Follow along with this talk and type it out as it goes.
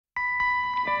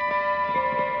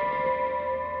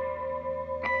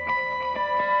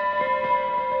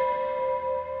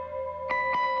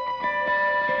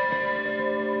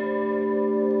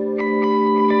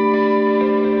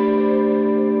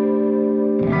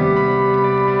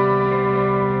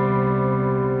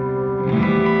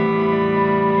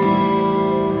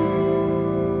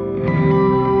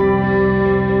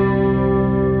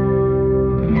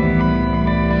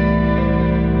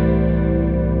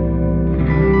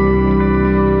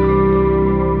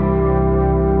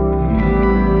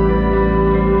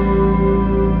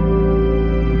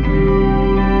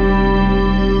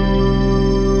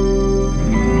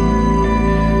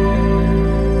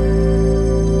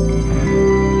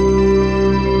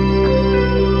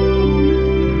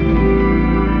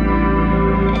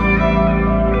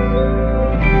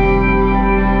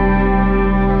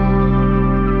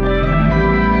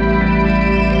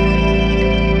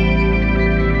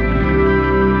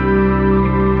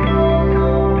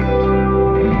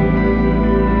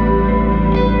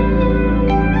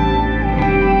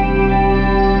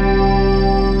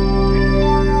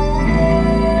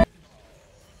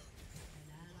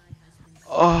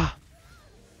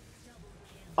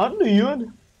Ano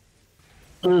yun?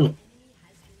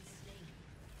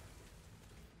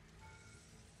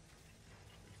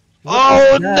 Oh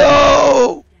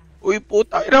no! Uy,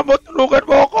 puta ina mo, tulungan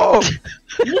mo ako!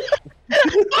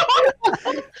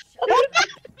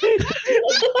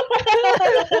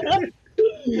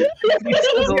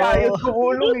 Kasi ayos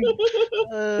kumulong eh.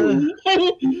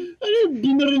 Ano,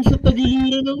 di na rin sa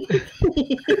tagiliran ng...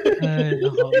 Ay,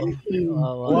 nako.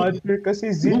 Kawawa. Water kasi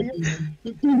zillion.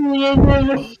 Tugulan mo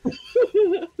na.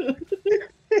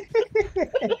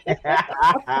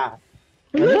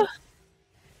 Ano?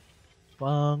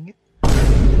 Pangit.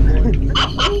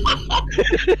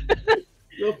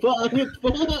 Napangit pa.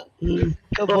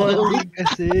 Kabonding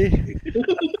kasi.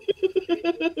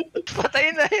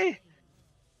 Patay na eh!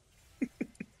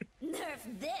 Nerf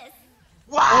this!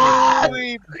 What?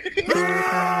 Uy! Putang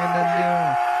ina niyo.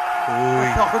 Uy.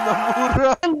 Ako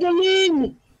namura! Ang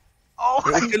galing! Oh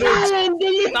my Ay, god! Ang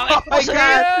galing! Oh my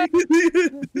god!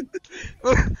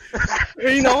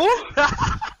 Ay, nako.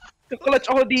 Clutch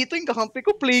ako dito, yung kakampi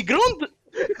ko, playground.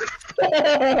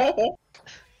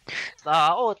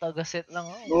 Tao, taga-set lang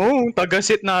ako. Oo,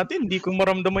 taga-sit natin, hindi ko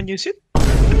maramdaman yung sit.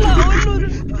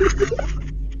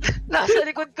 Nasa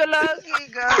likod ka lagi,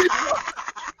 gago.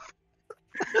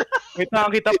 Wait,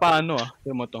 nakakita paano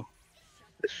Tignan mo to.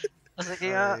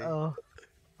 Sige nga, oh.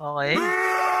 Okay.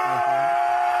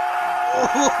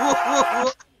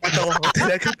 Patawa ko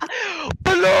talaga.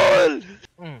 Palol!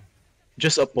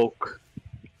 Just a poke.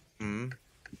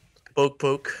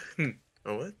 Poke.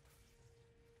 Oh, what?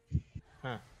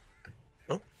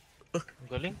 Ang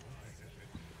galing.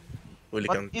 Huli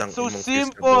But kang it's tang so imong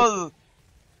simple!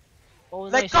 Oh,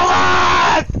 Like, nice. come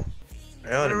on!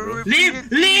 Ayun, bro.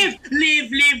 Leave,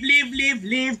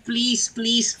 please.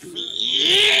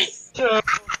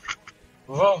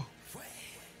 Wow.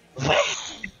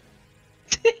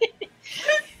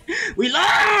 We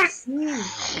lost!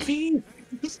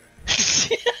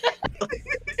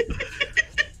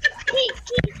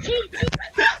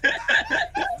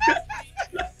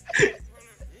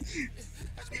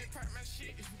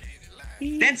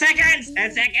 Ten seconds!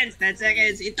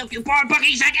 It took you 4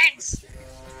 fucking seconds!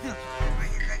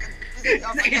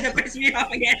 Second to piss me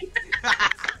off again.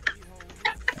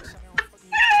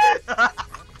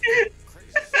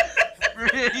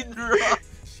 Brain rot!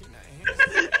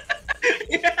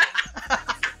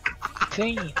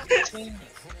 Train.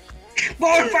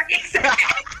 4 fucking seconds!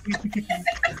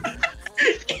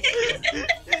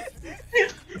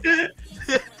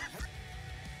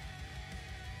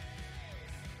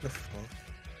 The fuck?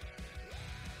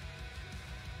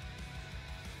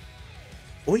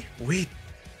 Uy, wait.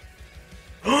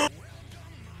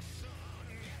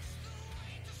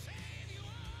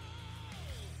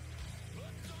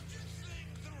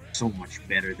 So much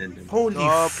better than the... Holy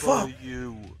fuck.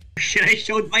 You. Should I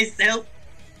showed myself?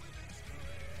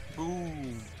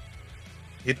 Boom.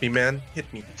 Hit me, man. Hit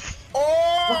me.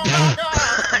 Oh my god!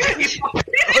 Oh,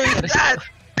 that!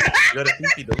 You got a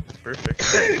TP though. Perfect.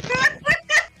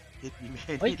 Hit me,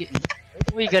 man. Why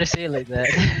you gotta say it like that?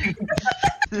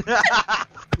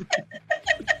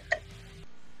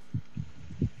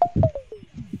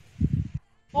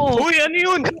 Oh! Uy, ano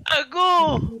yun?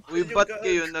 Gago! Uy, ba't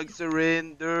kayo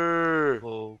nag-surrender?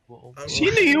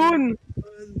 Sino yun?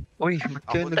 Uy, ba't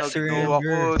kayo Ako nag-no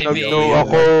ako. Si Nag-no Mayor.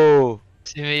 ako.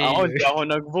 Si Mayor. Ako, hindi ako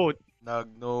nag-vote.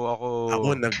 Nag-no ako.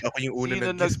 Ako yung una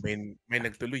Sino nag-guess. May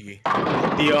nagtuloy eh.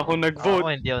 Hindi ako nag-vote. Ako,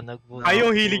 hindi ako nag-vote.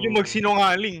 Ayaw, hilig yung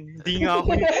magsinungaling. Hindi nga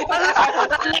ako yung... Ang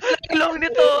laki ng ilong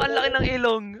nito! Ang laki ng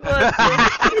ilong! What?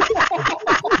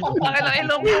 Ang laki ng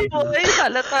ilong mo! Ay,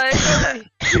 halata eh!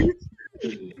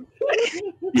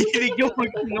 Hilig yung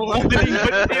magsinungaling.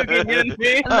 Ba't kayo ganyan,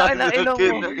 men? Ang laki ng ilong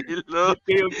mo! Ng ilong. Ba't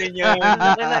kayo ganyan? Ang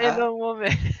laki ng ilong mo,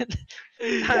 men!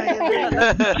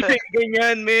 Ba't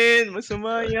ganyan, men?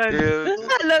 Masama yan.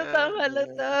 Halata!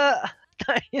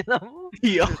 Tayo na mo!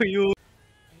 Hindi ako yun.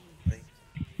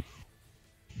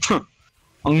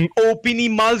 Ang OP ni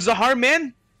Malzahar,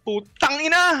 men! Putang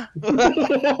ina!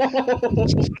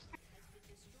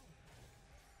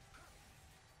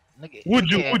 Would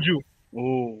you?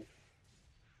 Oh.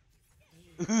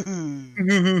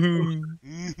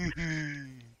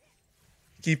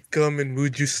 Keep coming,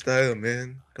 would you style,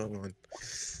 man? Come on.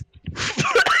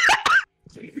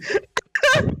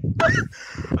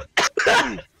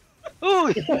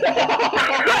 Uy!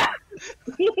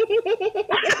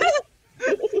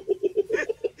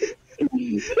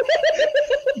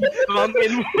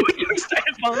 Ramen mo yung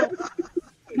style mo.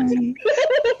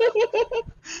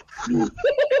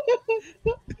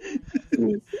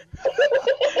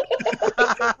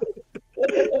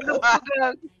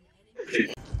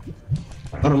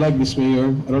 I don't like this,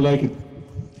 Mayor. I don't like it.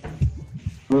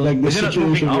 Like the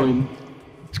situation we're in.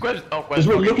 Square. Oh, Because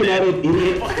we're looking at it,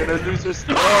 idiot. Gonna lose your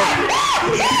stuff.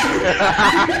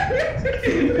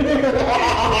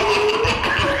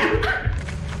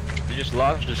 You just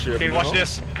launched the ship. Okay, watch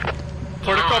this.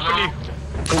 For the company.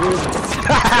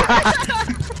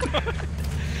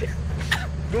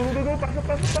 Go,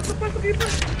 pasok dito.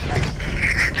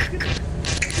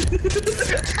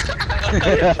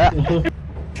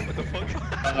 What the fuck?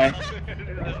 Okay.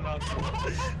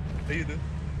 Ayun doon.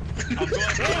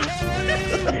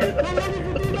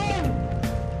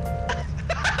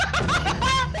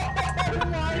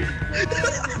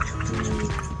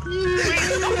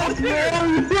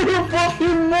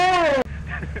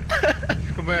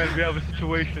 Command, we have a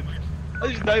situation. I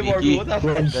just dive Mickey, What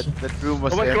happened? that room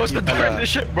was Someone closed the empty door in pala. the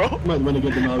ship, bro. Might wanna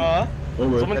get them out.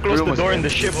 Over. Someone That closed room the was door in empty.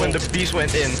 the ship when the beast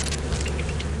went in.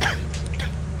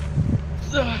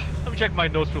 Let me check my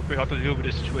notes real quick how to deal with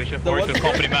this situation according to the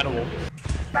company manual.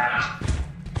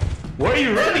 Where are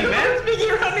you running, man?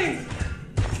 Speaking of running!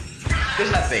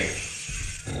 There's that thing.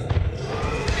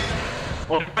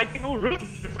 Oh, fighting, oh, run!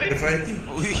 They're fighting.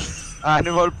 Uy,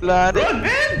 Animal Planet. Run,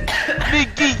 man!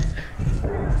 Mickey!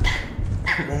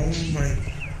 Oh my.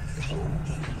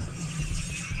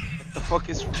 What the fuck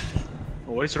is...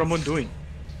 What is Ramon doing?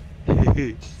 What?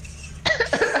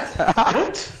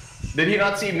 Did he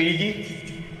not see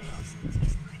Miggy?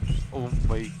 Oh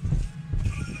my...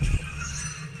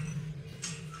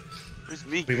 Where's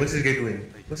Mickey? Wait, what's this guy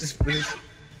doing? What's this?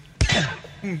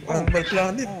 Animal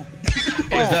Planet.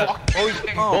 What is that? Oh, he's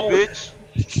getting Oh, bold. bitch!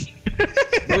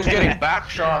 He's getting back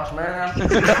shots, man.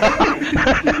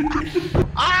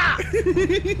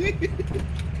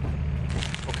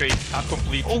 Okay, I'm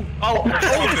complete. Oh. Oh!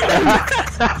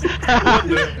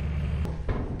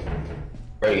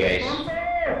 Hey guys.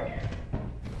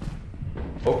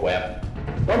 Oh, web.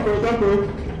 Thumper. Thumper.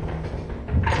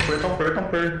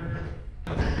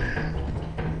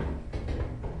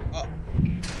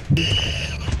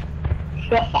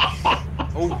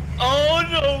 Oh! Oh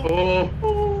no!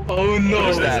 Oh no.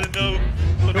 What's that? No.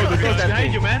 Look, No, look, the look, that behind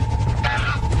thing. you, man.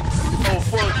 Oh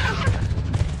fuck!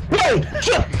 Hey!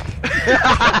 Shut!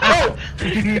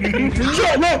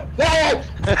 Shut! No! No!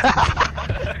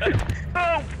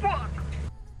 Oh fuck!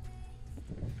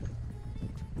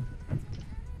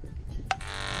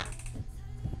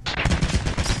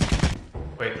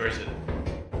 Wait, where is it?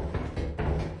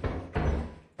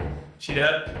 See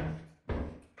that?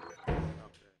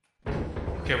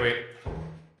 Okay, wait.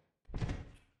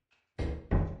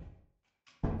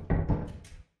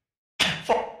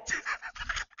 Fuck.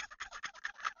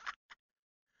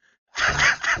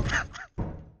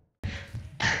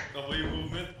 W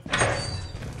movement.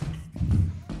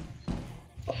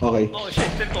 Okay. Oh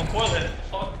shit, didn't go coil it.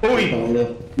 Fuck. Oi!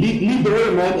 Lead the way,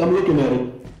 man. I'm looking at it.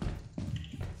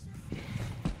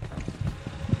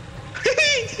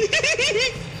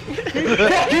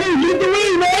 Fucking lead the way,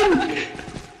 man!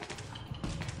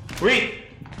 Wait!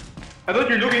 I thought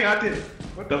you're looking at it.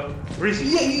 What the? Where is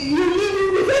he? Yeah, you're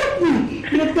leading without me!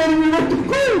 You're not telling me where to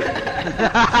go!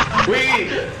 Wait!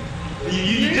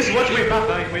 You just watch my back,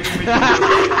 like, wait.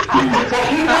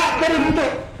 Fucking rock! Tara dito!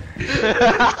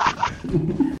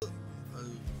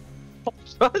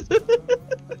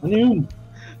 Ano yun?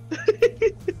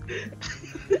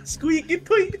 Squeaky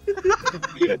toy.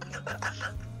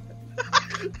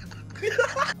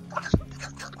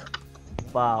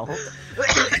 Baho.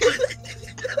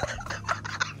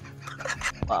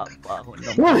 Baho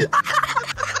naman. Wow!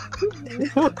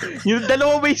 Yung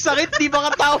dalawa may sakit, di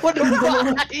makatawa ng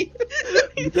bahay.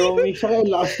 Dito may sakay,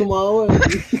 lakas tumawa.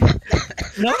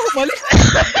 Naku, mali.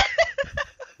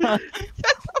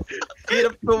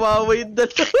 Hirap tumawa yung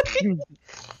dalawa.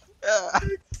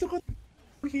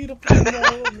 Hirap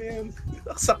tumawa, man.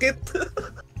 Ang sakit.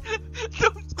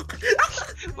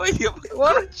 Why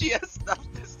don't you stop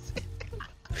this?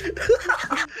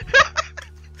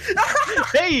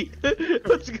 Hey!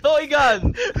 What's going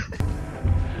on?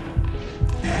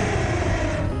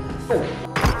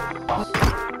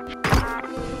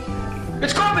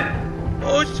 It's coming!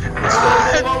 Oh shit!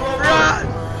 Run! Run!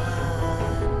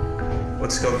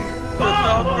 What's coming? The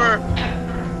number!